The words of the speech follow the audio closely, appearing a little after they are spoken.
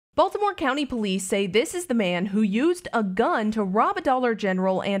Baltimore County Police say this is the man who used a gun to rob a Dollar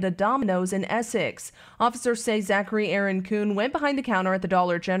General and a Domino's in Essex. Officers say Zachary Aaron Kuhn went behind the counter at the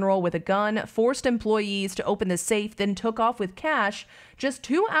Dollar General with a gun, forced employees to open the safe, then took off with cash. Just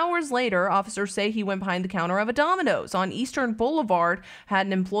 2 hours later, officers say he went behind the counter of a Domino's on Eastern Boulevard, had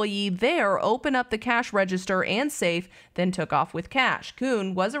an employee there open up the cash register and safe, then took off with cash.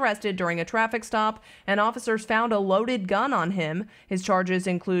 Kuhn was arrested during a traffic stop, and officers found a loaded gun on him. His charges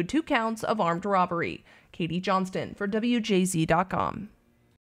include 2 counts of armed robbery. Katie Johnston for WJZ.com.